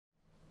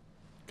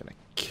Gonna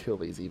kill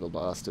these evil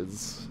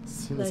bastards as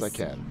soon as I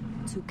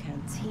can. 2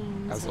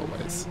 canteens. As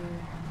always.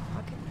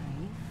 Pocket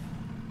knife.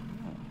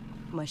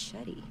 Oh,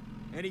 machete.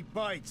 Any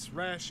bites,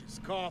 rashes,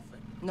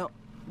 coughing? No,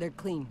 they're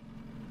clean.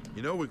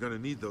 You know we're gonna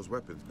need those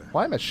weapons back.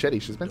 Why machete?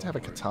 She's meant to have a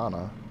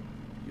katana.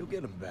 You'll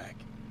get them back.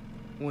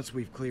 Once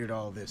we've cleared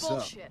all this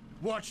Bullshit. up.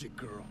 Watch it,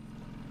 girl.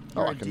 Oh,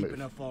 You're I in can deep move.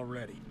 enough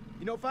already.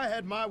 You know, if I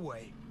had my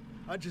way,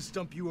 I'd just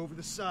dump you over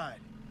the side.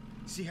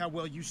 See how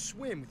well you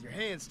swim with your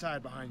hands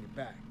tied behind your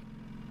back.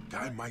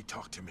 Guy might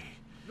talk to me.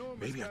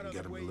 Maybe I can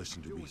get him to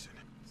listen to reason.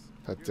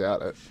 I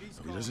doubt it.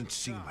 He doesn't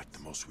seem like the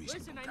most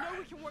reasonable Listen, I guy. know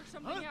we can work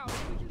something out.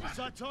 We can just...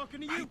 Start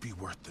talking to you. Might be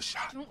worth the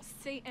shot. Don't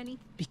say anything.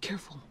 Be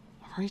careful,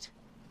 all right?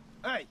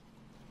 Hey,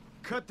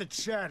 cut the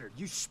chatter.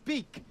 You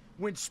speak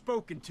when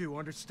spoken to,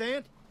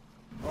 understand?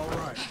 All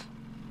right.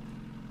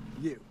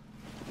 You.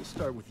 We'll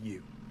start with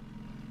you.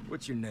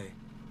 What's your name?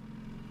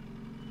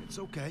 It's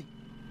okay.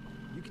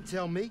 You can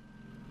tell me.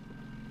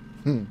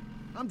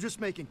 I'm just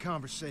making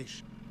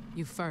conversation.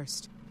 You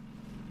first.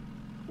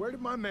 Where did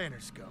my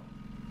manners go?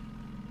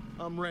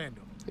 I'm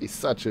Randall. He's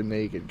such a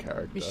Negan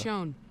character.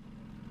 Michonne.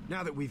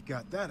 Now that we've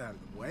got that out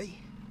of the way,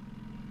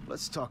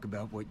 let's talk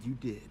about what you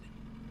did.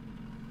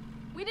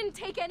 We didn't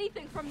take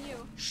anything from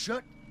you.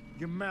 Shut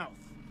your mouth.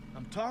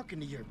 I'm talking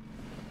to your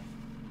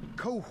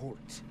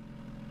cohort.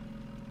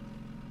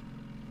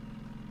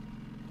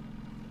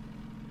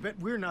 Bet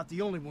we're not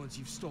the only ones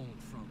you've stolen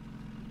from.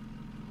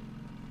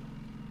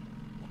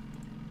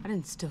 I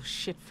didn't steal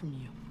shit from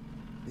you.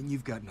 Then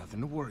you've got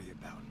nothing to worry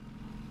about.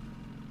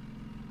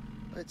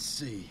 Let's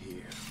see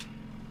here.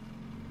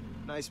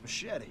 Nice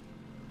machete.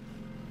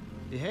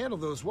 You handle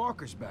those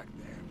walkers back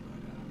there,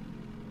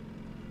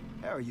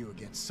 but how are you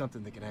against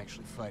something that can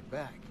actually fight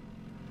back?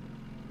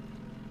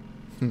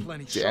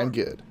 Plenty Damn sharp.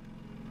 good.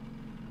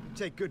 You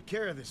take good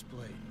care of this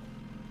blade.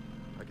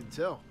 I can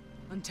tell.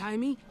 Untie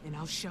me, and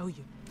I'll show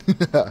you.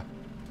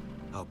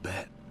 I'll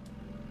bet.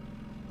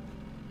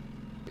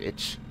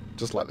 Bitch.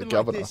 Just like the Something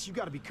governor. Like this, you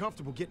gotta be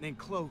comfortable getting in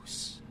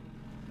close.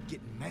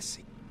 Getting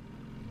messy.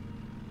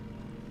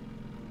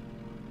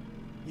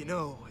 You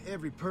know,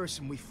 every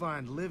person we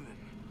find living,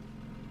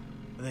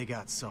 they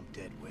got some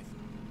dead with them.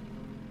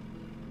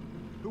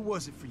 Who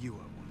was it for you, I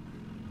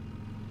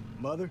wonder?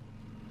 Mother?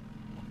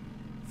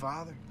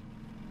 Father?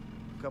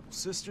 A couple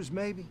sisters,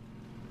 maybe?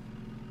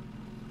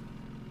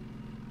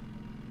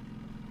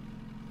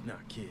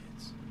 Not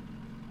kids.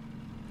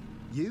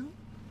 You?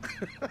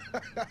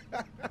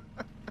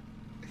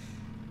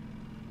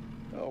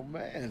 Oh,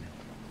 man.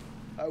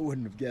 I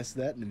wouldn't have guessed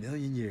that in a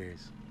million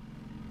years.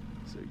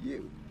 So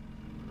you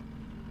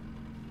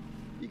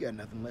got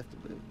nothing left to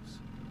lose.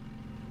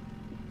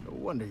 No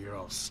wonder you're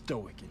all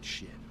stoic and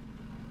shit.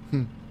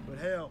 But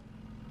hell,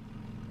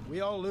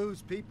 we all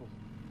lose people.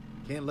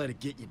 Can't let it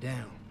get you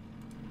down.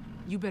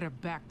 You better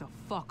back the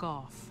fuck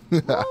off.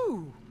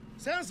 Woo!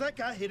 Sounds like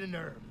I hit a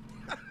nerve.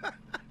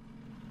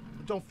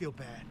 But don't feel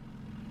bad.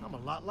 I'm a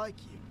lot like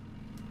you.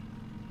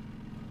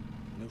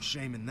 No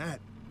shame in that.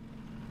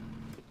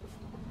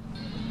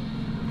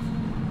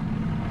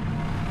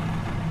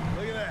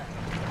 Look at that.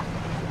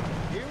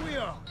 Here we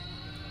are.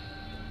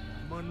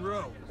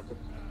 Monroe.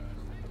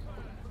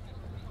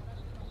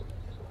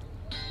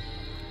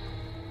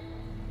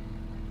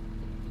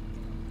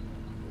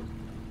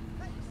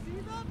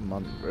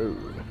 Monroe.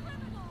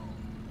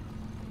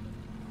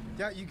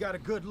 Doubt you got a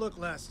good look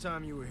last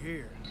time you were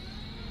here.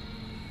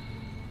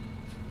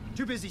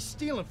 Too busy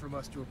stealing from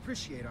us to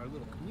appreciate our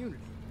little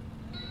community.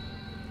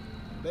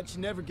 Bet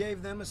you never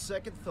gave them a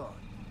second thought.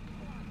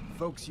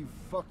 Folks you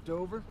fucked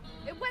over?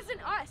 It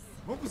wasn't us.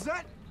 What was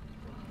that?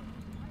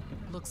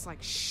 Looks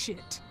like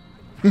shit.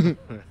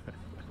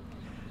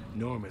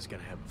 Norma's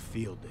gonna have a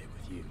field day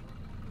with you.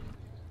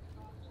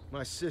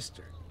 My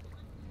sister.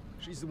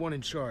 She's the one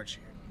in charge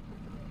here.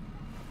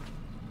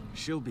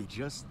 She'll be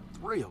just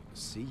thrilled to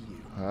see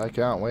you. I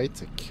can't wait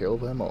to kill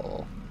them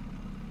all.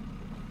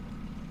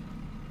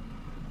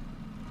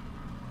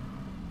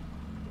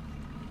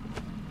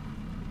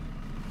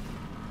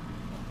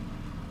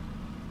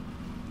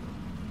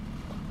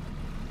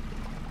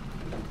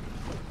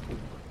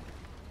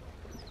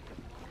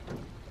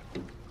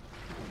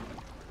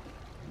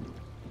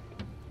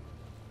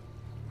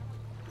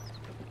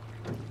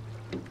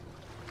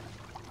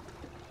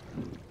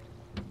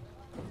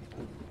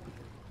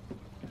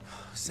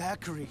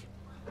 Zachary,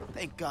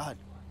 thank God.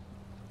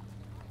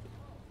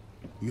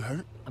 You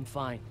hurt? I'm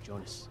fine,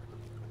 Jonas.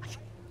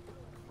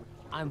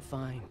 I'm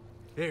fine.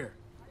 Here.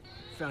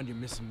 Found your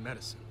missing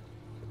medicine.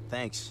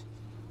 Thanks.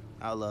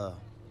 I'll,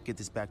 get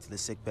this back to the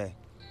sick bay.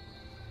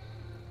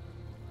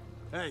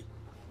 Hey.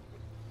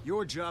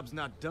 Your job's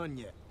not done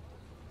yet.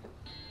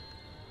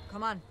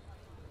 Come on.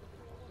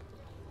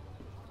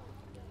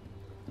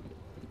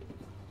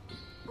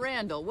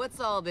 Randall,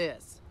 what's all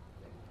this?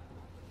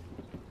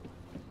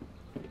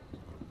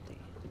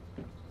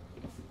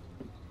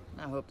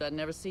 I hoped I'd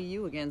never see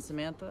you again,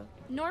 Samantha.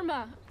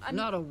 Norma, I'm...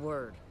 Not a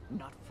word.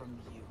 Not from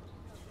you.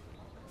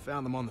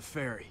 Found them on the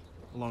ferry,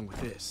 along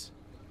with this.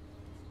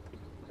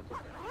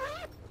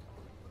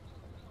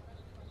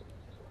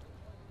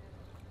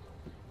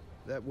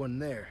 that one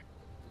there.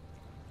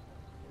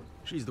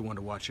 She's the one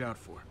to watch out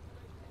for.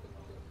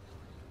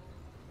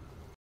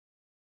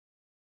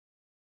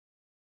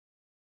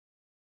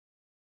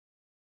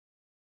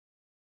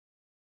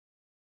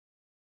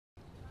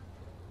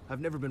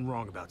 I've never been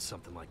wrong about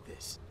something like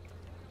this.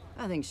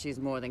 I think she's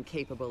more than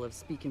capable of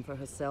speaking for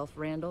herself,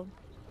 Randall.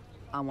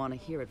 I want to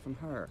hear it from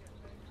her.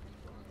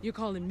 You're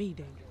calling me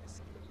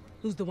dangerous.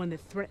 Who's the one that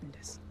threatened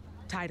us?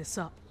 Tied us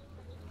up?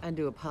 I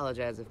do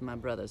apologize if my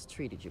brothers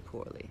treated you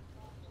poorly.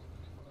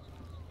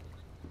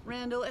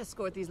 Randall,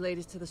 escort these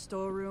ladies to the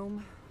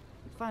storeroom.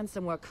 Find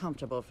somewhere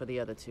comfortable for the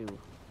other two.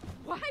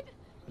 What?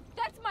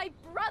 That's my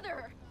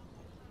brother!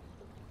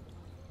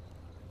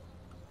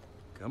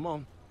 Come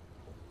on.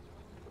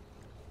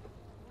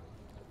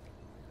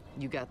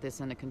 You got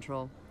this under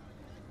control?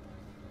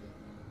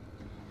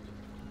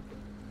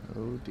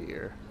 Oh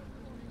dear.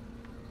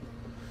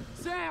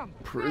 Sam!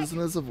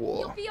 Prisoners of You'll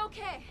war. be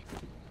okay.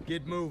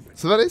 Get moving.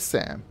 So that is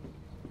Sam.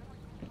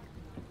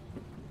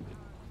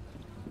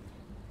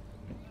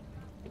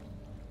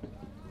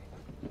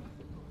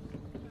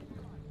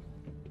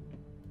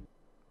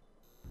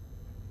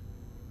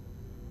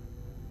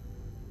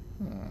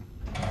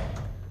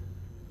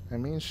 I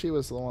mean, she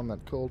was the one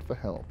that called for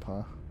help,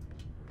 huh?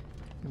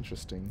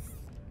 Interesting.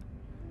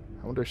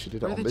 I wonder if she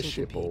did it Where on they this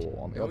taking ship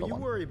or on the Don't other you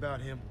one. worry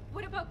about him.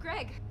 What about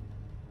Greg?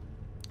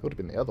 It would have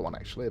been the other one,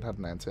 actually. It had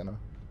an antenna.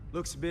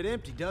 Looks a bit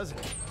empty, doesn't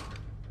it?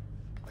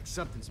 Like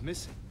something's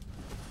missing.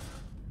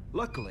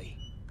 Luckily,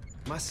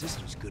 my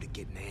sister's good at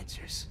getting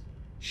answers.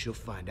 She'll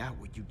find out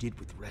what you did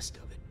with the rest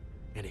of it.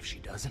 And if she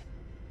doesn't,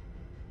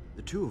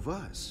 the two of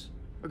us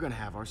are gonna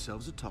have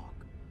ourselves a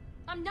talk.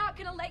 I'm not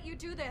gonna let you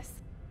do this.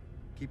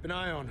 Keep an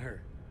eye on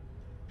her.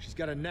 She's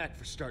got a knack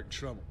for starting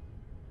trouble.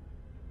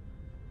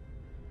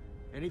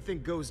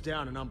 Anything goes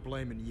down and I'm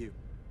blaming you.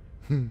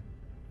 And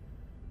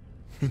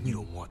you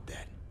don't want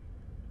that.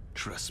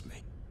 Trust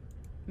me.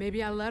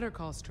 Maybe I let her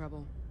cause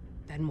trouble.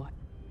 Then what?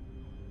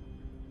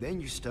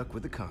 Then you're stuck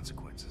with the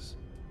consequences.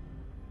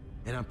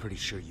 And I'm pretty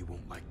sure you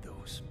won't like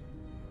those.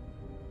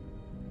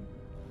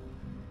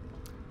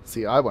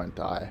 See, I won't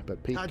die,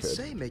 but Pete I'd could.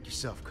 say make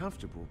yourself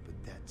comfortable, but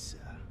that's,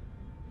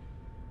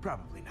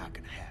 probably not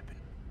gonna happen.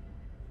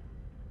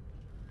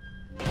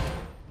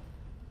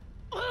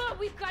 Ugh,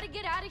 we've got to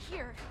get out of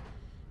here.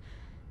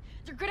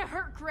 They're gonna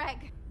hurt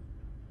Greg.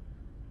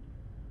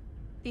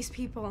 These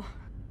people.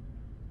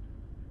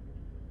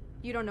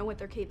 You don't know what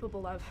they're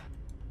capable of.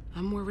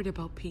 I'm worried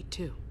about Pete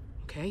too,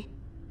 okay?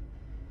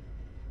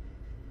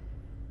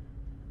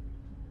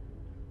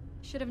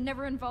 Should have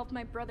never involved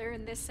my brother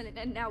in this,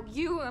 and now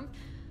you,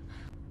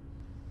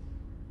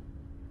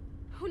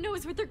 who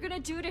knows what they're gonna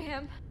do to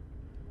him?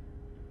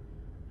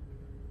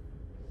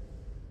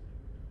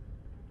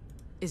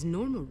 Is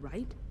Norma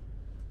right?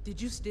 Did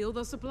you steal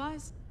those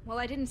supplies? Well,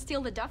 I didn't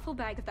steal the duffel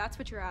bag, if that's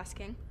what you're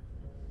asking.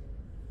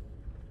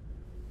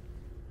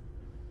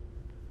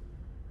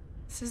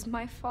 This is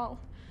my fault.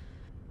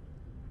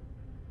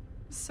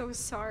 I'm so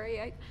sorry.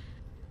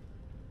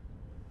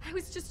 I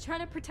was just trying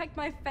to protect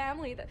my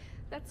family.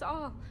 That's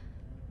all.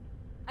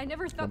 I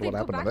never thought Wonder they'd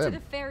what go happened back to to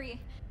them. the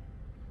ferry.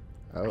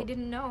 Oh. I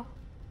didn't know.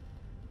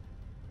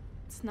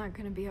 It's not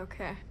gonna be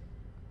okay.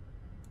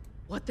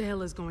 What the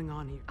hell is going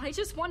on here? I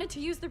just wanted to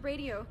use the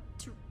radio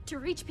to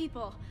reach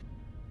people.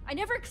 I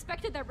never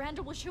expected that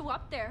Randall would show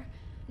up there.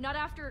 Not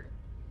after...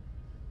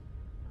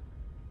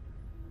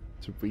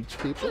 To reach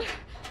people?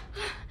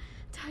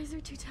 Ties are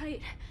too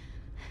tight.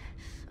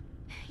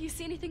 You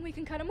see anything we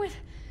can cut him with?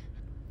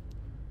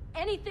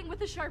 Anything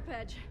with a sharp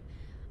edge.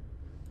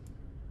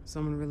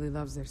 Someone really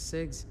loves their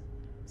cigs.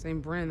 Same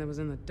brand that was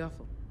in the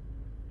duffel.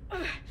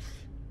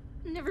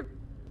 Never...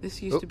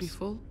 This used to be Oops.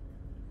 full?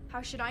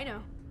 How should I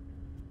know?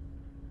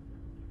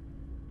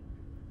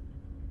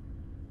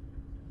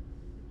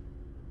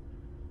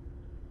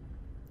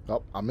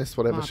 Oh, I missed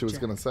whatever Mop she was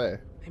jack. going to say.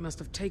 They must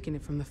have taken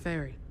it from the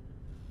ferry.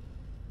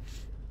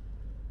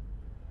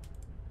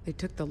 They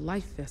took the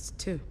life vest,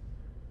 too.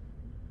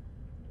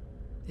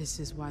 This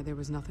is why there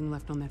was nothing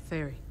left on that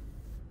ferry.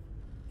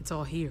 It's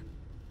all here.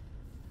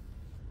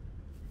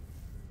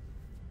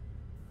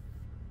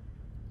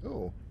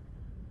 Oh,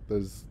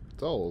 those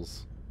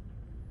dolls.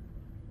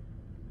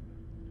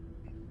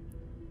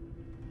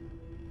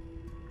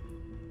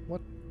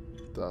 What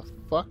the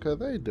fuck are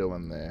they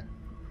doing there?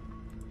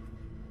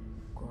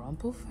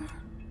 Grumplefer?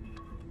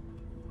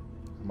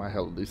 Am I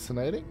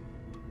hallucinating?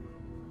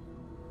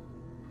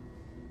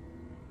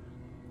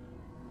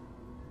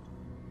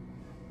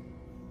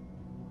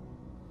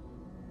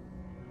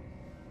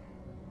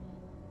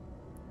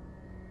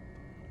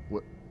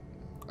 What?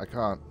 I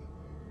can't.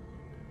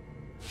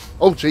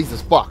 Oh,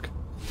 Jesus, fuck!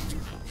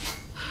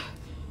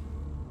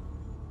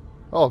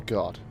 Oh,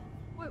 God.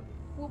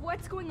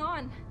 What's going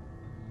on?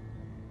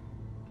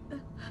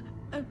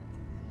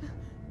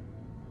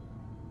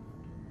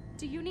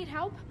 Do you need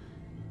help?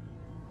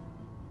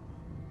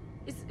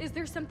 Is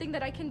there something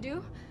that I can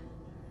do?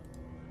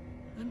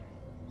 I'm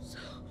so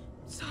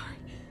sorry.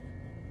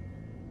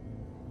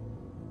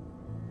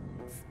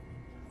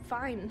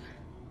 Fine.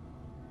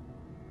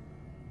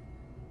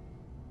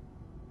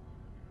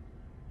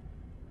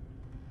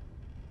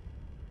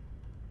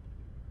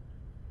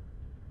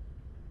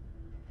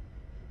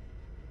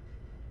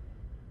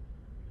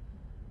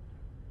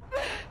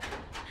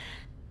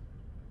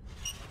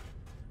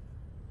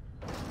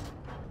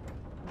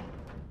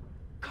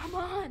 Come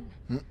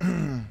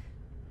on.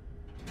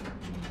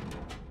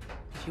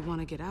 If you want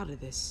to get out of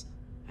this,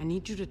 I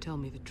need you to tell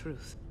me the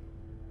truth.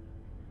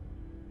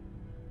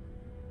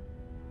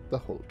 The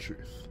whole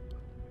truth.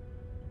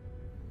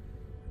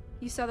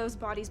 You saw those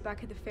bodies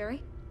back at the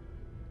ferry?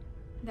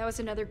 That was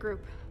another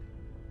group.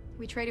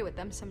 We traded with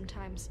them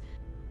sometimes.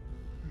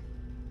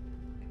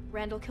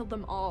 Randall killed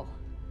them all.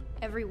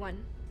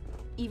 Everyone.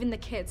 Even the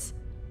kids.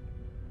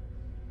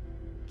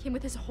 Came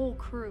with his whole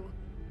crew.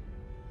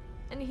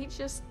 And he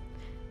just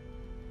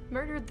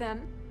murdered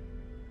them.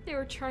 They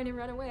were trying to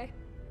run away.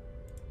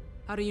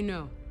 How do you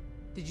know?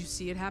 Did you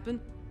see it happen?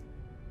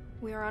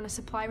 We were on a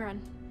supply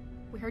run.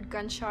 We heard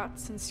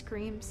gunshots and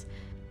screams.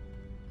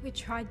 We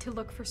tried to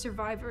look for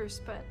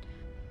survivors, but...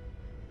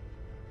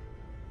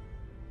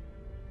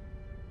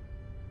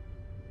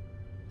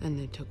 Then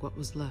they took what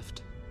was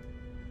left.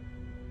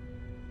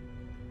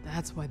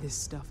 That's why this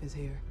stuff is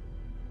here.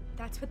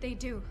 That's what they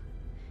do.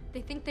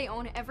 They think they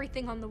own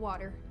everything on the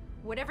water.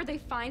 Whatever they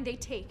find, they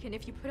take, and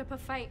if you put up a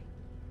fight...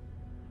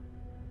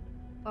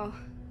 well,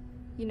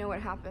 you know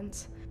what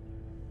happens.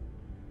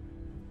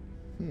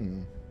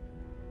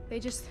 They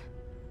just...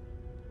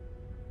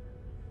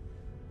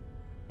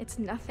 it's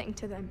nothing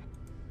to them.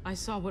 I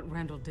saw what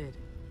Randall did.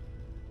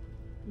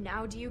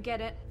 Now do you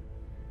get it?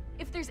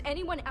 If there's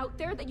anyone out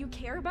there that you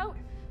care about,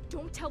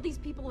 don't tell these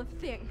people a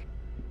thing.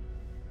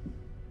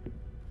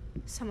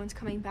 Someone's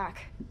coming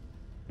back.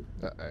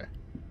 Uh-oh.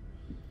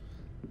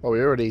 Well, we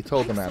already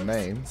told them our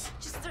names.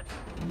 Just a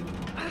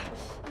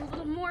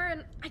little more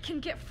and I can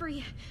get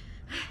free.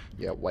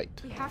 Yeah, wait.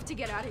 We have to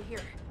get out of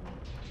here.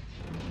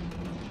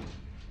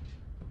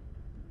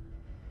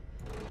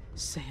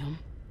 Sam,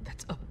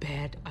 that's a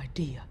bad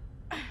idea.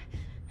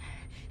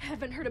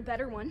 Haven't heard a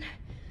better one.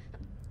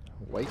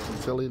 Wait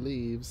until he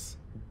leaves.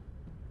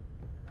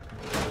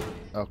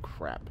 Oh,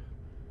 crap.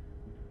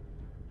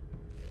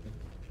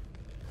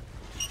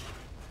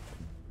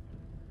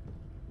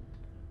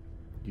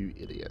 You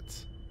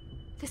idiots.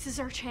 This is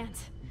our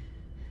chance.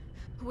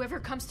 Whoever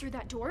comes through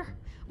that door,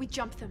 we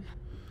jump them.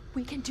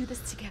 We can do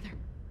this together.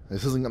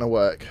 This isn't gonna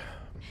work.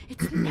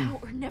 It's now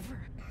or never.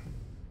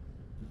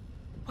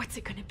 What's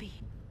it gonna be?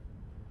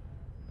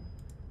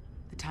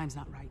 The time's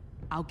not right.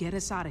 I'll get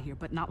us out of here,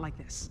 but not like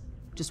this.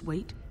 Just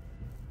wait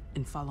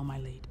and follow my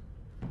lead.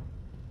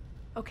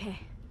 Okay,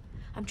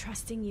 I'm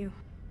trusting you.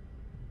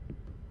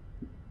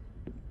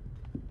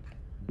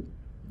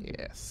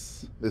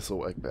 Yes. This will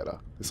work better.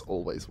 This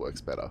always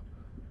works better.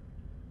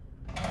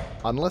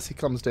 Unless he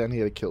comes down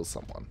here to kill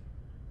someone.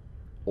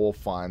 Or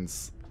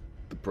finds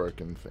the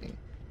broken thing.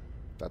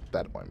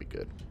 That won't be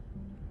good.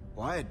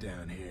 Quiet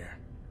down here.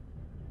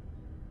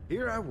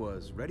 Here I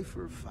was, ready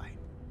for a fight.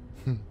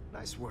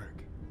 Nice work.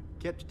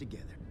 Kept it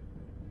together.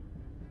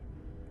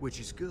 Which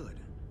is good,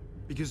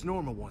 because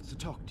Norma wants to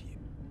talk to you.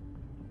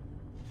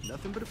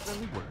 Nothing but a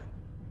friendly word.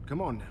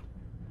 Come on now.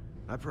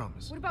 I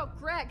promise. What about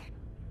Greg?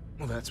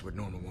 Well, that's what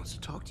Norma wants to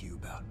talk to you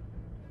about.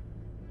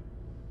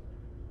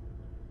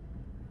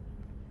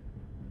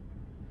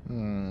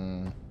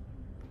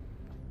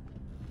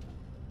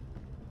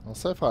 Well,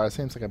 so far it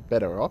seems like a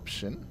better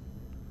option.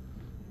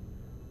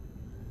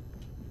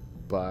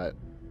 But...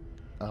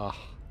 ah,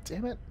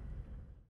 damn it.